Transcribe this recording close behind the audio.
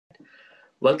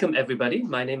Welcome, everybody.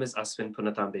 My name is Aswin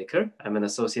Punathambekar. I'm an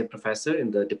associate professor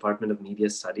in the Department of Media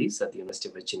Studies at the University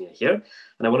of Virginia here.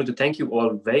 And I wanted to thank you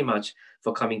all very much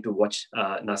for coming to watch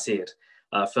Nasir,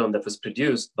 a film that was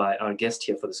produced by our guest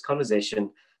here for this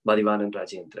conversation, Mathivanan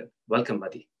Rajendran. Welcome,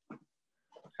 Madhi.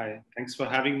 Hi, thanks for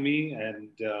having me. And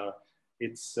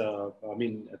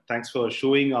thanks for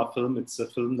showing our film. It's a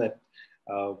film that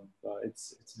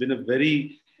it's been a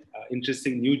very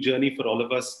interesting new journey for all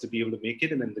of us to be able to make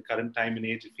it. And in the current time and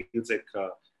age, it feels like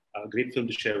a great film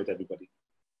to share with everybody.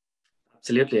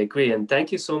 Absolutely agree. And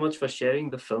thank you so much for sharing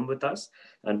the film with us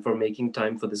and for making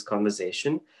time for this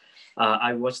conversation.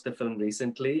 I watched the film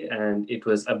recently and it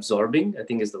was absorbing, I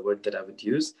think is the word that I would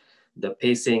use. The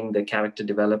pacing, the character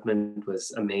development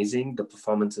was amazing. The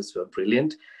performances were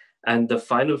brilliant. And the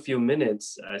final few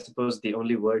minutes, I suppose the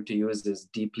only word to use is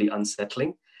deeply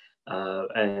unsettling.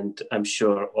 And I'm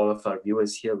sure all of our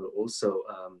viewers here will also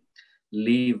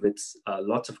leave with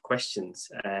lots of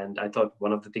questions. And I thought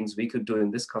one of the things we could do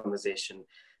in this conversation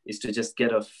is to just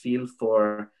get a feel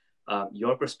for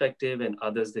your perspective and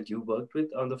others that you worked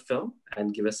with on the film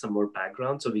and give us some more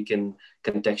background so we can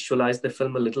contextualize the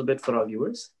film a little bit for our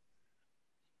viewers.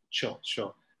 Sure.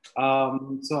 So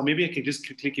maybe I can just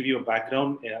quickly give you a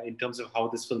background in terms of how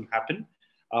this film happened.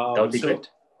 That would be great.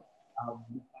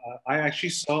 I actually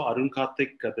saw Arun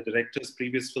Karthik, the director's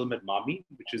previous film at Mami,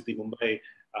 which is the Mumbai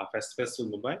festival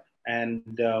in Mumbai.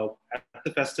 And at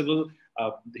the festival,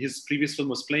 his previous film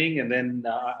was playing, and then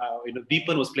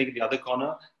Deepan was playing in the other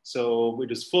corner. So it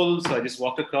was full. So I just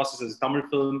walked across. This is a Tamil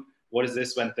film. What is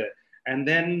this? Went there. And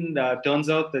then turns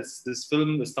out this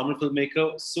film, this Tamil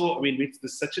filmmaker. So,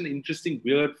 it's such an interesting,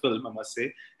 weird film, I must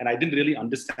say. And I didn't really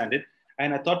understand it.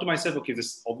 And I thought to myself, okay,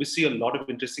 there's obviously a lot of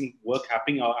interesting work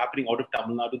happening out of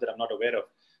Tamil Nadu that I'm not aware of.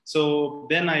 So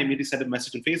then I immediately sent a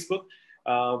message on Facebook.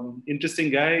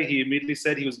 Interesting guy. He immediately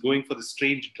said he was going for the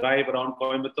strange drive around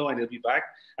Coimbatore and he'll be back.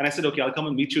 And I said, okay, I'll come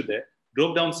and meet you there.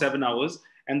 Drove down 7 hours.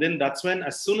 And then that's when,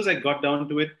 as soon as I got down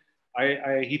to it,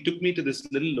 he took me to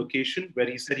this little location where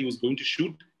he said he was going to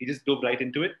shoot. He just dove right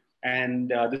into it.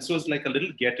 And this was like a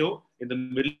little ghetto in the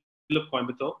middle of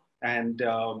Coimbatore. And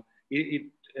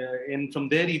and from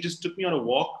there, he just took me on a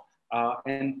walk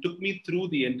and took me through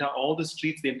all the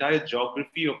streets, the entire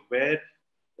geography of where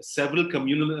several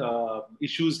communal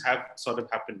issues have sort of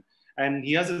happened. And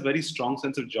he has a very strong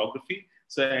sense of geography.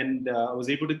 So, and I was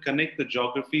able to connect the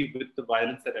geography with the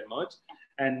violence that emerged.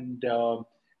 And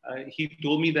he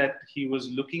told me that he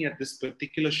was looking at this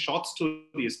particular short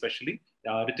story, especially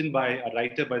written by a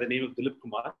writer by the name of Dilip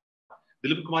Kumar.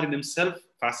 Dilip Kumar in himself,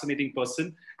 fascinating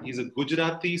person. He's a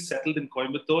Gujarati settled in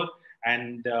Coimbatore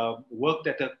and worked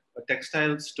at a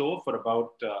textile store for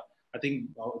about,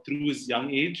 through his young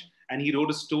age. And he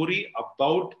wrote a story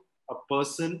about a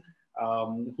person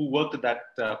who worked at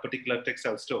that particular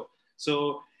textile store.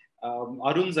 So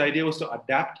Arun's idea was to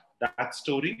adapt that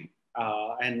story.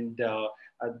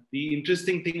 The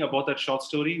interesting thing about that short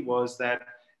story was that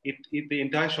the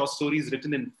entire short story is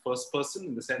written in first person,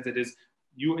 in the sense it is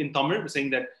you in Tamil saying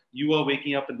that you are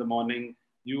waking up in the morning,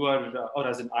 you are, or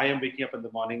as in I am waking up in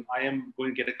the morning, I am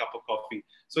going to get a cup of coffee.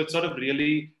 So it sort of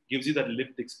really gives you that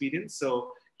lived experience.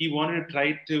 So he wanted to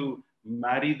try to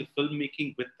marry the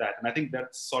filmmaking with that. And I think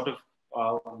that's sort of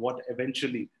what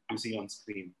eventually you see on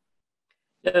screen.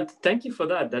 Yeah, thank you for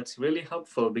that. That's really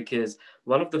helpful because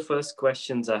one of the first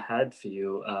questions I had for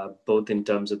you, both in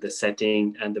terms of the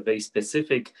setting and the very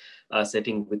specific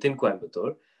setting within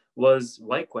Coimbatore, was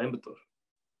why Coimbatore?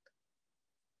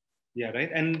 Yeah,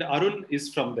 right. And Arun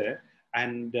is from there.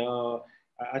 And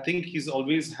I think he's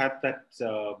always had that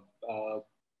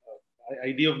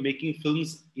idea of making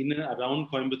films in and around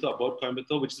Coimbatore, about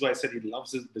Coimbatore, which is why I said he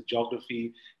loves the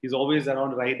geography. He's always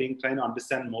around writing, trying to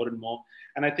understand more and more.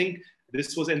 And I think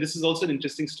this is also an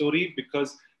interesting story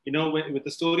because, with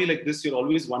a story like this, you're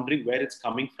always wondering where it's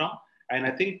coming from. And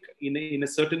I think in a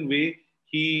certain way,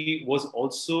 he was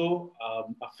also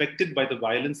affected by the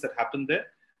violence that happened there.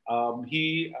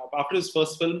 He, after his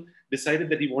first film, decided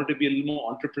that he wanted to be a little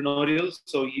more entrepreneurial.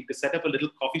 So he set up a little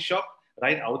coffee shop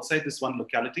right outside this one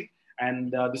locality.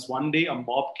 And this one day, a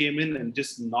mob came in and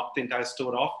just knocked the entire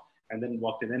store off and then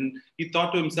walked in. And he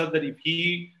thought to himself that if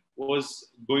he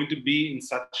was going to be in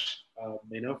such,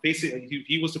 if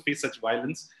he was to face such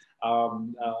violence,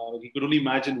 he could only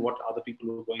imagine what other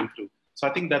people were going through. So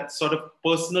I think that sort of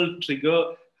personal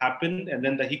trigger happened, and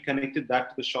then he connected that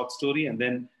to the short story, and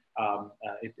then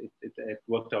it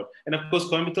worked out. And of course,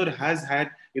 Coimbatore has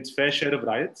had its fair share of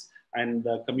riots and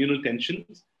communal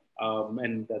tensions,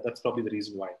 and that's probably the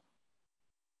reason why.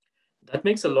 That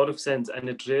makes a lot of sense, and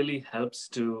it really helps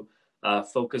to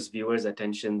focus viewers'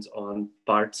 attentions on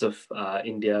parts of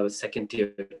India's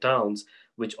second-tier towns,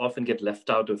 which often get left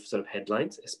out of sort of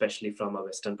headlines, especially from a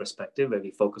Western perspective, where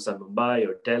we focus on Mumbai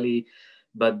or Delhi.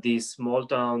 But these small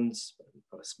towns,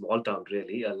 not a small town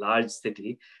really, a large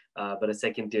city, but a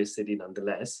second-tier city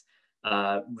nonetheless,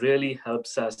 really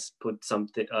helps us put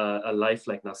something, a life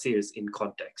like Nasir's in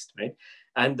context, right?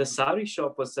 And the sari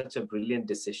shop was such a brilliant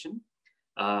decision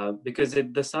because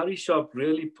the sari shop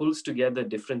really pulls together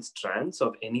different strands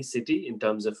of any city in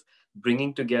terms of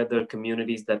bringing together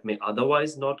communities that may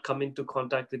otherwise not come into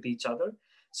contact with each other.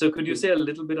 So could you say a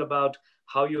little bit about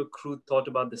how your crew thought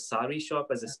about the sari shop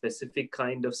as a specific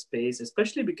kind of space,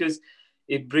 especially because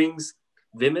it brings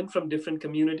women from different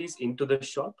communities into the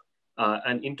shop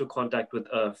and into contact with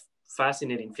a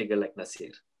fascinating figure like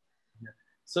Nasir?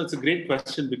 So it's a great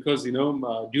question because,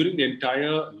 during the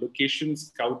entire location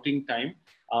scouting time,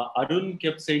 Arun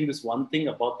kept saying this one thing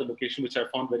about the location, which I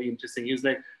found very interesting. He was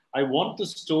like, I want the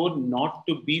store not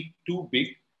to be too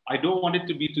big. I don't want it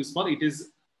to be too small. It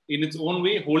is in its own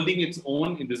way holding its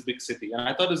own in this big city. And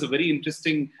I thought it was a very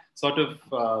interesting sort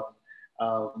of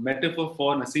metaphor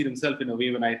for Nasir himself in a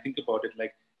way when I think about it.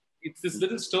 Like, it's this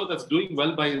little store that's doing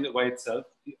well by itself.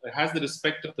 It has the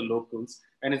respect of the locals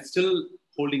and it's still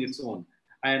holding its own.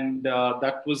 And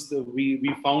that was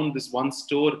we found this one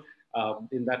store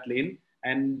in that lane,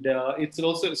 and it's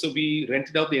also, so we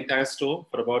rented out the entire store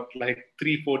for about like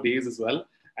 3-4 days as well,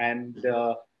 and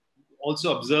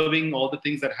also observing all the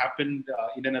things that happened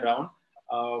in and around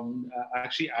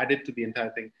actually added to the entire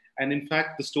thing. And in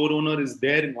fact, the store owner is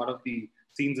there in one of the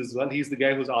scenes as well. He's the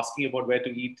guy who's asking about where to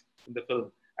eat in the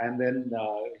film, and then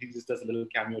he just does a little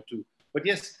cameo too. But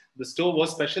yes, the store was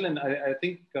special, and I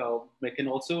think I can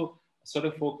also sort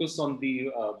of focus on the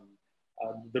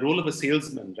role of a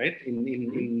salesman, right?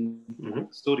 In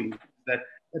story, that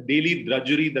daily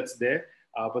drudgery that's there,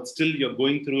 but still you're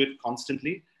going through it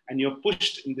constantly, and you're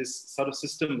pushed in this sort of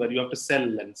system where you have to sell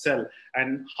and sell,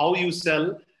 and how you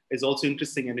sell is also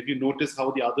interesting. And if you notice how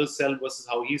the others sell versus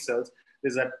how he sells,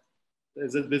 there's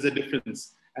a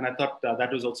difference. And I thought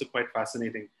that was also quite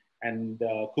fascinating. And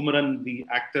Kumaran, the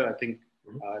actor, I think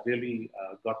really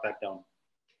got that down.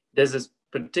 There's this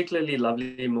particularly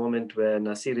lovely moment where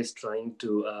Nasir is trying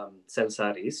to sell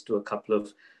saris to a couple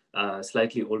of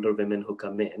slightly older women who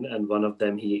come in, and one of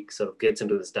them, he sort of gets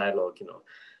into this dialogue,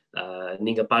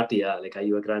 Ninga patiya, like, are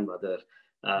you a grandmother?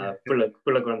 Pulla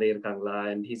kurandai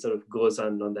irukangla, and he sort of goes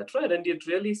on that ride, and it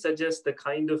really suggests the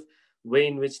kind of way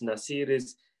in which Nasir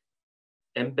is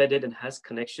embedded and has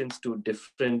connections to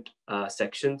different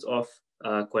sections of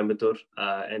Coimbatore,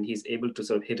 and he's able to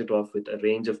sort of hit it off with a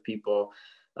range of people.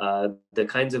 The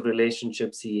kinds of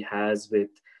relationships he has with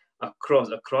a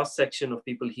cross section of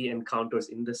people he encounters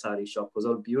in the sari shop was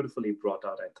all beautifully brought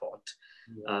out, I thought.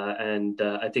 And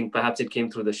I think perhaps it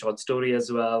came through the short story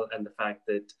as well, and the fact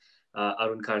that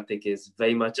Arun Karthik is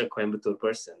very much a Coimbatore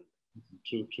person.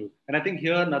 True. And I think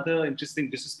here another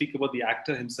interesting, just to speak about the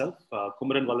actor himself,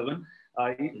 Kumaran Vallavan.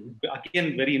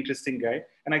 Again, very interesting guy.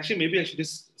 And actually, maybe I should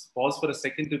just pause for a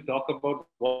second to talk about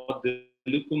what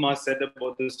Dilip Kumar said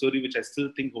about the story, which I still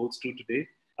think holds true today.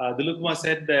 Dilip Kumar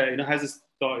said, has this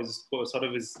sort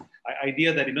of his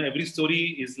idea that, every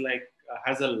story is like,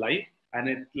 has a life, and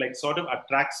it like sort of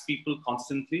attracts people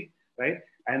constantly, right?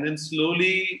 And then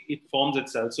slowly it forms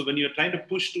itself. So when you're trying to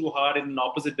push too hard in an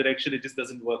opposite direction, it just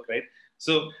doesn't work, right?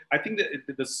 So I think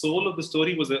that the soul of the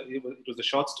story was it was a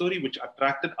short story which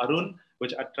attracted Arun,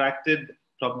 which attracted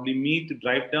probably me to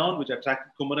drive down, which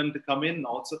attracted Kumaran to come in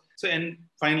also. So, and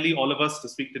finally all of us to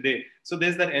speak today. So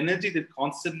there's that energy that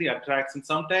constantly attracts, and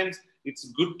sometimes it's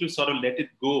good to sort of let it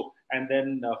go and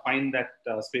then find that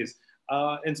space.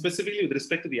 And specifically with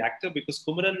respect to the actor, because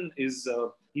Kumaran is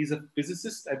he's a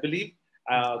physicist, I believe,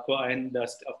 and a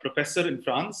professor in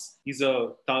France. He's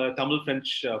a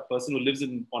Tamil-French person who lives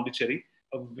in Pondicherry,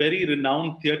 a very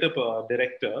renowned theatre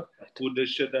director who does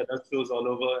shows all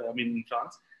over, in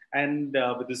France, and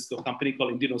with this company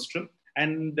called Indian Ostrom.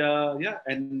 And I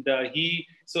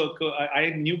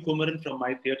knew Kumaran from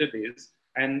my theatre days,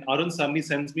 and Arun suddenly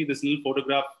sends me this little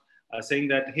photograph saying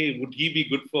that, hey, would he be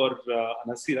good for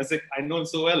Nasir? I said, I know him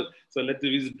so well. So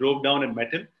we just drove down and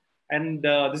met him. And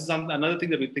this is another thing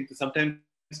that we think that sometimes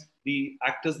the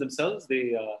actors themselves,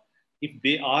 if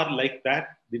they are like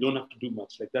that, they don't have to do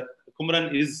much. Like that,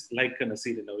 Kumaran is like a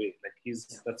Nasir in a way. Like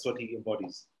that's what he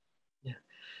embodies. Yeah.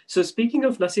 So speaking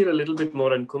of Nasir a little bit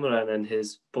more, and Kumaran and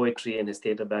his poetry and his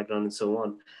theatre background and so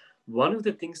on, one of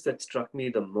the things that struck me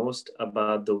the most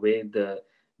about the way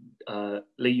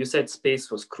like you said, space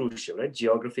was crucial, right?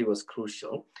 Geography was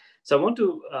crucial. So I want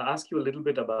to ask you a little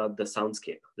bit about the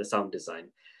soundscape, the sound design.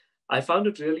 I found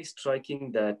it really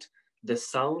striking that the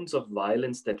sounds of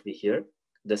violence that we hear,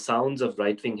 the sounds of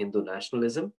right-wing Hindu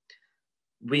nationalism,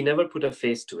 we never put a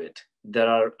face to it.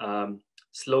 There are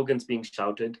slogans being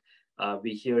shouted.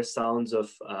 We hear sounds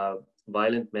of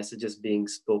violent messages being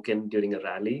spoken during a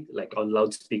rally, like on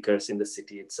loudspeakers in the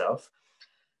city itself.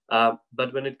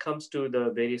 But when it comes to the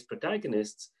various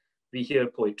protagonists, we hear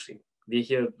poetry. We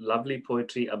hear lovely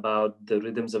poetry about the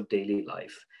rhythms of daily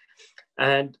life.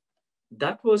 And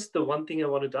that was the one thing I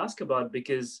wanted to ask about,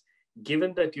 because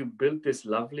given that you built this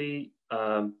lovely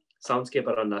soundscape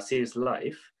around Nasir's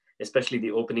life, especially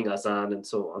the opening azan and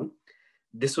so on,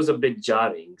 this was a bit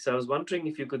jarring. So I was wondering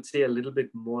if you could say a little bit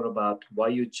more about why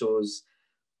you chose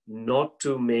not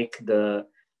to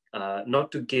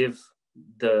give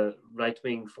the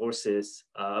right-wing forces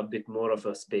a bit more of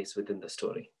a space within the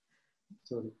story.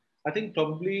 So I think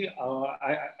probably,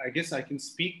 I guess I can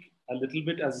speak a little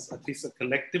bit as at least a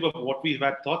collective of what we've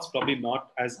had thoughts, probably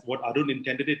not as what Arun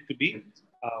intended it to be,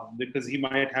 because he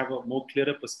might have a more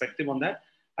clearer perspective on that.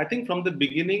 I think from the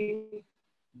beginning,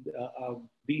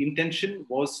 the intention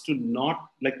was to not,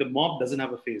 like, the mob doesn't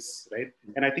have a face, right?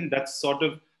 And I think that's sort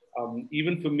of,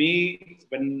 even for me,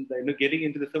 when getting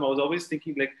into the film, I was always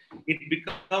thinking, like, it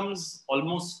becomes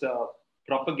almost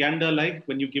propaganda-like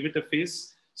when you give it a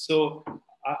face. So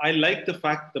I like the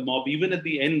fact the mob, even at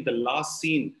the end, the last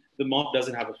scene, the mob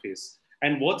doesn't have a face.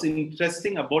 And what's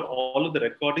interesting about all of the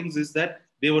recordings is that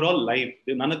they were all live.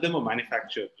 None of them were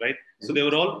manufactured, right? So they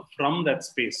were all from that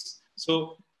space.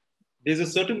 So there's a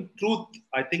certain truth,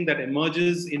 I think, that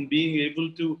emerges in being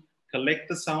able to collect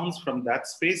the sounds from that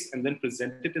space and then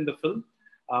present it in the film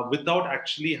without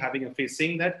actually having a face,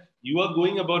 saying that you are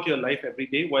going about your life every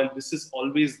day while this is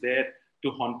always there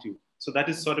to haunt you. So that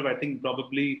is sort of, I think,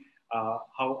 probably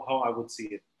how I would see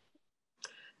it.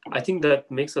 I think that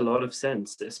makes a lot of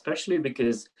sense, especially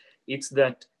because it's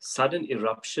that sudden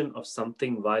eruption of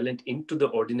something violent into the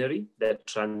ordinary that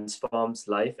transforms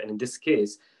life. And in this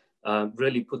case,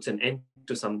 really puts an end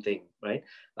to something, right?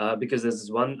 Because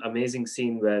there's one amazing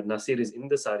scene where Nasir is in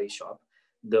the sari shop.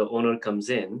 The owner comes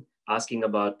in asking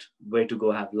about where to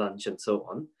go have lunch and so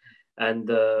on. And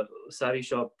the sari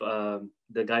shop,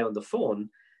 the guy on the phone,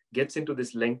 gets into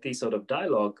this lengthy sort of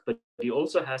dialogue, but he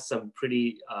also has some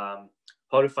pretty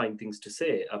horrifying things to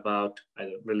say about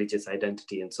religious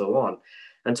identity and so on.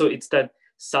 And so it's that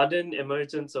sudden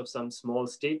emergence of some small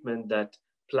statement that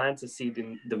plants a seed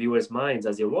in the viewer's minds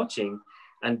as you're watching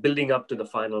and building up to the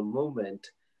final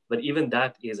moment. But even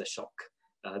that is a shock.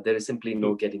 There is simply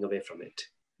no getting away from it.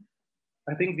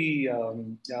 I think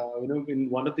in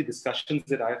one of the discussions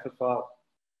that IFFR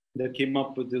that came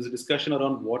up with, there's a discussion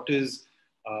around what is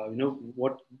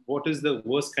what is the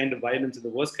worst kind of violence. And the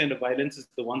worst kind of violence is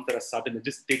the ones that are sudden. It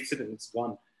just takes it and it's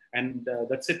gone. And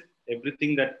that's it.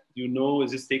 Everything that you know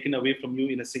is just taken away from you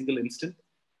in a single instant.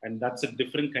 And that's a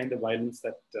different kind of violence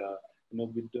that,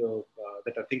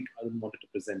 that I think I wanted to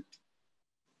present.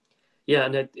 Yeah,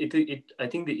 and I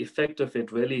think the effect of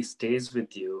it really stays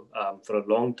with you for a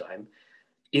long time,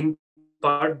 in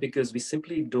part because we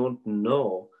simply don't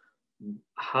know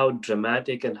how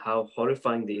dramatic and how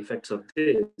horrifying the effects of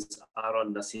this are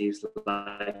on Nasir's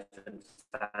life and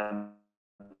family,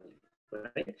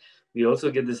 right? We also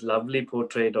get this lovely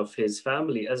portrait of his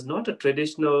family as not a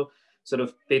traditional sort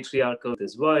of patriarchal,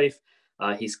 his wife.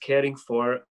 He's caring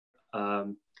for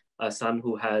a son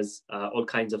who has all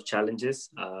kinds of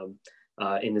challenges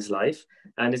in his life.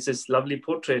 And it's this lovely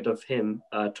portrait of him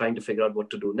trying to figure out what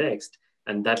to do next.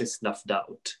 And that is snuffed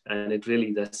out. And it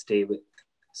really does stay with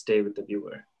the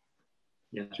viewer.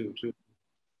 Yeah. True.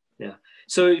 Yeah.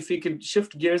 So if we could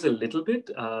shift gears a little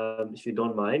bit, if you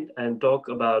don't mind, and talk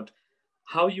about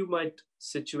how you might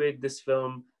situate this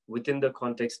film within the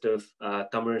context of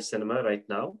Tamil cinema right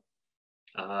now.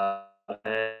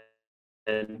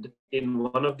 And in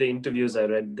one of the interviews I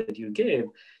read that you gave,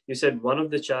 you said one of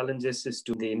the challenges is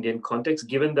to the Indian context,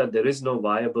 given that there is no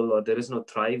viable or there is no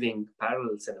thriving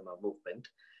parallel cinema movement.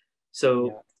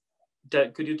 So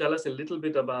could you tell us a little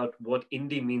bit about what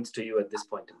indie means to you at this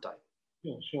point in time?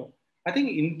 Sure. I think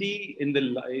indie in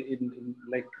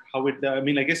like how it, I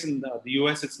mean, I guess in the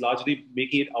US, it's largely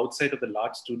making it outside of the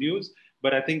large studios.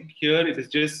 But I think here it is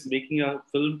just making a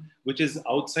film which is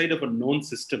outside of a known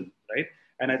system, right?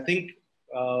 And I think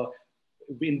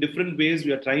in different ways,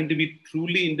 we are trying to be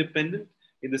truly independent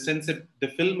in the sense that the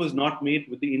film was not made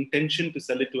with the intention to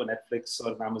sell it to a Netflix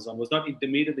or an Amazon, was not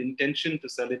made with the intention to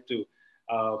sell it to,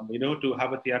 to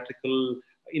have a theatrical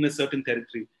in a certain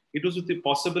territory. It was with the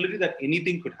possibility that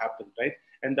anything could happen, right?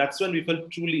 And that's when we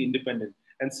felt truly independent.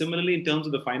 And similarly, in terms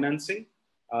of the financing,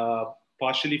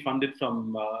 partially funded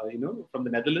from, from the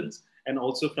Netherlands and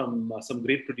also from some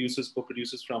great producers,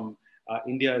 co-producers from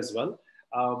India as well.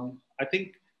 I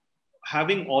think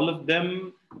having all of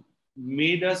them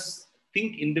made us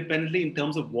think independently in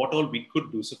terms of what all we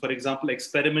could do. So, for example,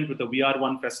 experiment with a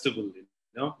VR1 festival,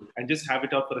 and just have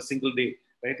it out for a single day,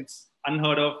 right? It's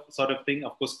unheard of sort of thing.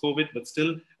 Of course, COVID, but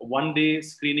still one day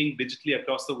screening digitally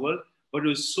across the world. But it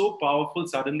was so powerful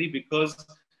suddenly because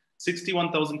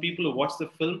 61,000 people who watched the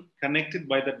film connected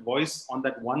by that voice on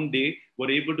that one day were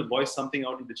able to voice something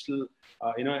out in digital,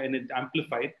 and it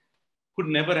amplified. Could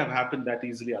never have happened that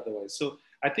easily otherwise. So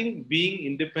I think being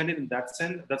independent in that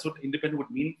sense, that's what independent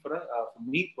would mean for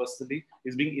me personally,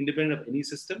 is being independent of any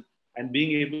system and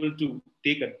being able to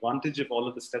take advantage of all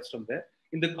of the steps from there.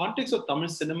 In the context of Tamil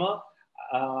cinema,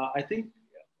 I think,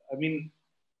 I mean,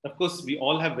 of course, we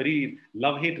all have very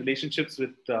love-hate relationships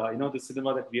with, the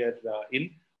cinema that we are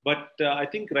in. But I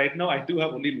think right now I do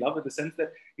have only love in the sense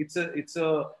that it's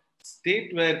a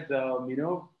state where,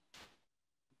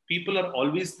 people are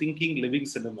always thinking living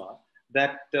cinema,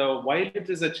 that while it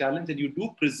is a challenge and you do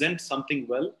present something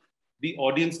well, the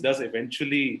audience does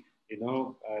eventually,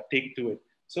 take to it.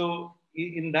 So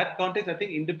in that context, I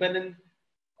think independent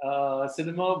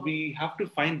cinema, we have to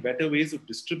find better ways of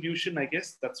distribution. I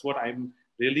guess that's what I'm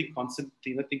really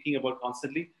thinking about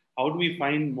constantly. How do we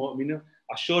find more,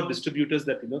 assured distributors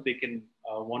that they can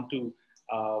want to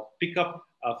pick up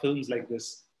films like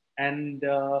this? And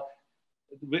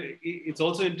it's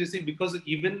also interesting because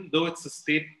even though it's a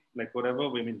state like whatever,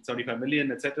 75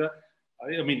 million, etc.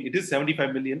 I mean, it is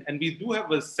 75 million, and we do have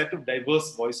a set of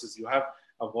diverse voices. You have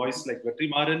a voice like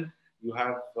Vetrimaran, you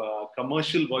have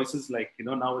commercial voices like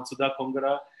now it's Sudha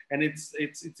Kongara, and it's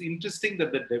interesting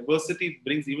that the diversity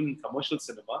brings even in commercial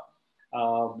cinema.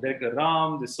 Like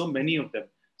Ram, there's so many of them.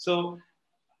 So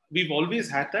we've always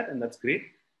had that, and that's great.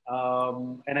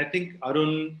 And I think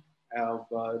Arun,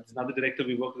 another director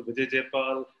we work with, Vijay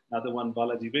Jaipal, another one,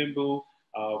 Balaji Vembu.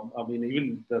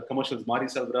 Even the commercials, Mari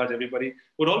Selvaraj, everybody,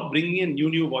 we're all bringing in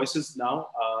new voices now.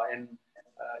 And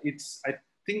it's, I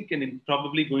think, and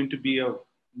probably going to be a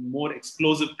more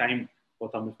explosive time for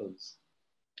Tamil films.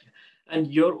 And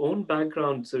your own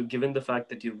background, so given the fact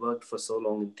that you worked for so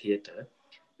long in theater,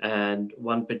 and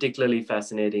one particularly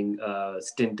fascinating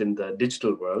stint in the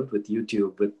digital world with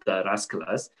YouTube, with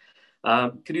Raskalas,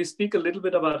 could you speak a little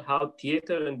bit about how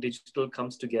theater and digital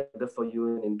comes together for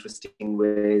you in interesting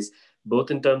ways,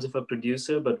 both in terms of a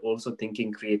producer, but also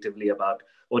thinking creatively about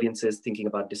audiences, thinking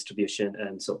about distribution,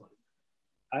 and so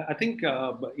on? I think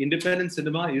independent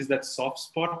cinema is that soft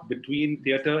spot between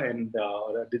theater and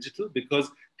digital,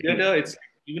 because theater, it's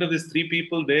even if there's three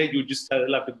people there, you just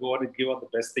have to go out and give out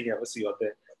the best thing ever see out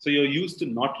there. So you're used to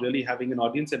not really having an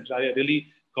audience and try really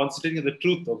concentrating on the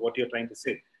truth of what you're trying to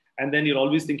say. And then you're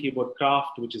always thinking about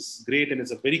craft, which is great, and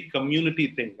it's a very community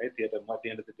thing, right? Theater at the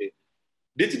end of the day.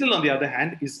 Digital, on the other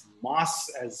hand, is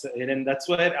mass, and that's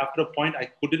why after a point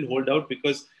I couldn't hold out,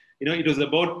 because it was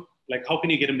about like how can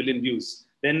you get 1 million views?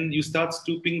 Then you start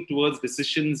stooping towards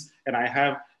decisions, and I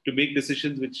have to make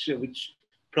decisions which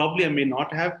probably I may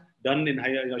not have done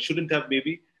I shouldn't have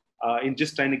maybe in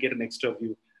just trying to get an extra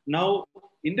view. Now,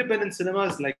 independent cinema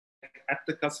is like at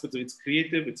the cusp. So it's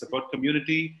creative. It's about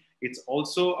community. It's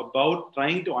also about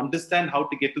trying to understand how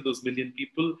to get to those 1 million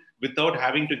people without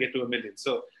having to get to 1 million.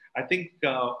 So I think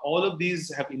all of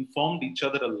these have informed each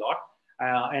other a lot.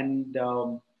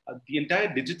 The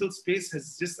entire digital space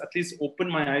has just at least opened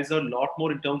my eyes a lot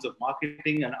more in terms of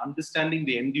marketing and understanding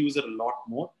the end user a lot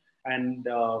more, and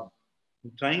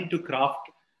trying to craft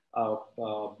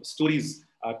stories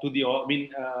to the,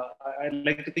 I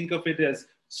like to think of it as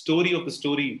story of the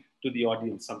story to the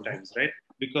audience sometimes, right?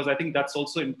 Because I think that's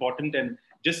also important, and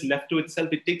just left to itself,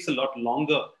 it takes a lot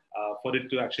longer for it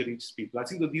to actually reach people. I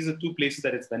think that these are two places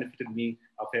that it's benefited me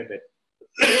a fair bit.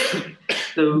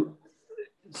 So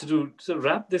to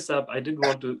wrap this up, I did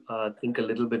want to think a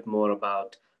little bit more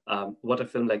about what a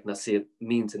film like Nasir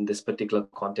means in this particular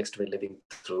context we're living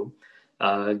through.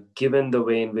 Given the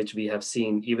way in which we have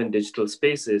seen even digital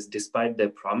spaces, despite their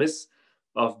promise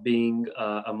of being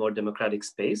a more democratic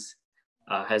space,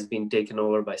 has been taken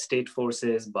over by state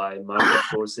forces, by market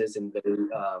forces in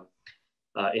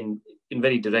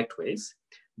very direct ways,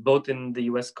 both in the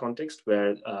US context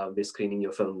where we're screening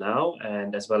your film now,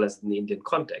 and as well as in the Indian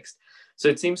context. So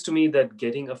it seems to me that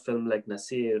getting a film like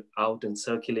Nasir out and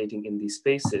circulating in these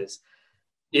spaces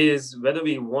is, whether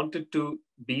we want it to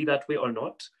be that way or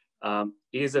not,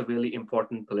 is a really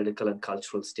important political and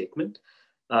cultural statement.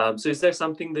 So is there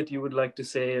something that you would like to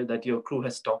say that your crew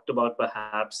has talked about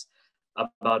perhaps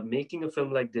about making a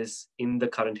film like this in the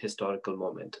current historical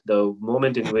moment, the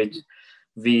moment in which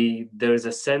there is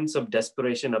a sense of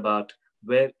desperation about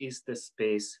where is the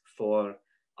space for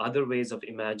other ways of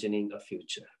imagining a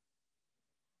future?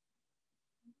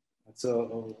 It's a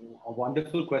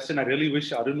wonderful question. I really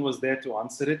wish Arun was there to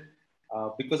answer it.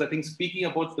 Because I think speaking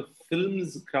about the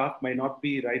film's craft might not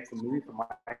be right for me, from my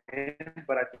end,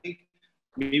 but I think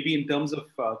maybe in terms of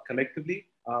collectively,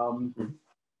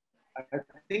 I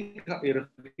think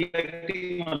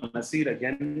reflecting on Nasir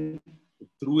again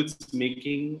through its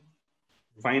making,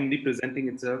 finally presenting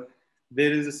itself,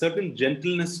 there is a certain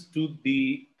gentleness to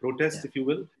the protest, if you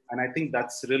will, and I think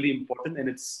that's really important. And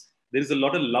there is a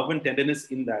lot of love and tenderness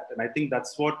in that, and I think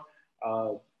that's what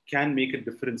can make a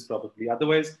difference probably.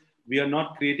 Otherwise, we are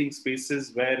not creating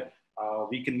spaces where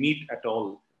we can meet at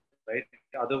all, right?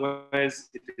 Otherwise,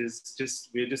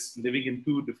 we're just living in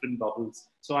two different bubbles.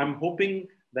 So I'm hoping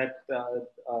that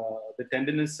the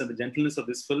tenderness and the gentleness of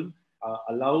this film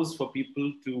allows for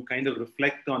people to kind of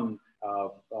reflect on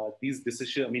these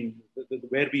decisions. I mean,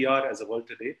 where we are as a world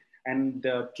today. And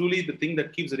truly, the thing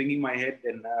that keeps ringing my head,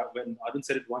 and when Arun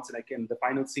said it once, and again, the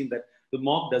final scene, that the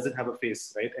mob doesn't have a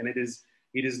face, right? And it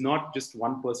is not just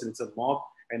one person; it's a mob,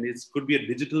 and it could be a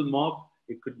digital mob.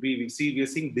 It could be we are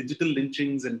seeing digital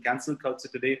lynchings and cancel culture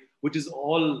today, which is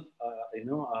all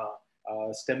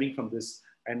stemming from this.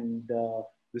 And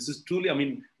this is truly, I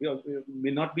mean, we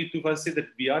may not be too fast to say that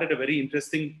we are at a very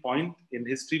interesting point in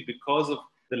history because of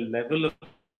the level of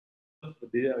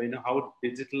how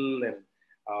digital and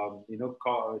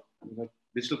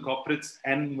digital corporates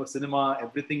and cinema,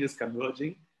 everything is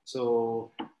converging.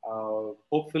 So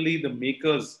hopefully the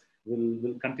makers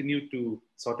will continue to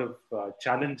sort of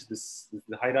challenge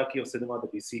the hierarchy of cinema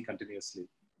that we see continuously.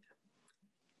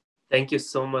 Thank you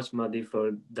so much, Madhi,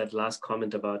 for that last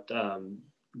comment about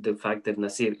the fact that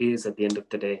Nasir is, at the end of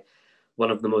the day,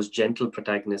 one of the most gentle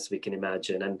protagonists we can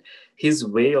imagine. And his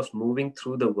way of moving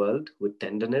through the world with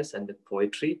tenderness and with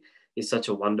poetry is such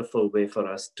a wonderful way for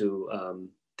us to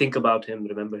think about him,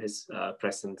 remember his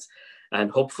presence,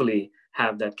 and hopefully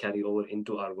have that carry over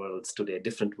into our worlds today,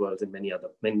 different worlds in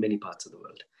many parts of the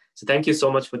world. So thank you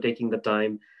so much for taking the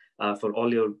time, for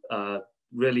all your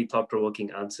really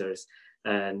thought-provoking answers.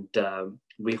 And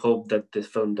we hope that this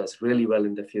film does really well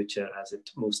in the future as it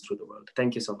moves through the world.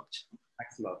 Thank you so much.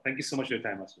 Thanks a lot. Thank you so much for your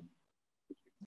time, Aswin.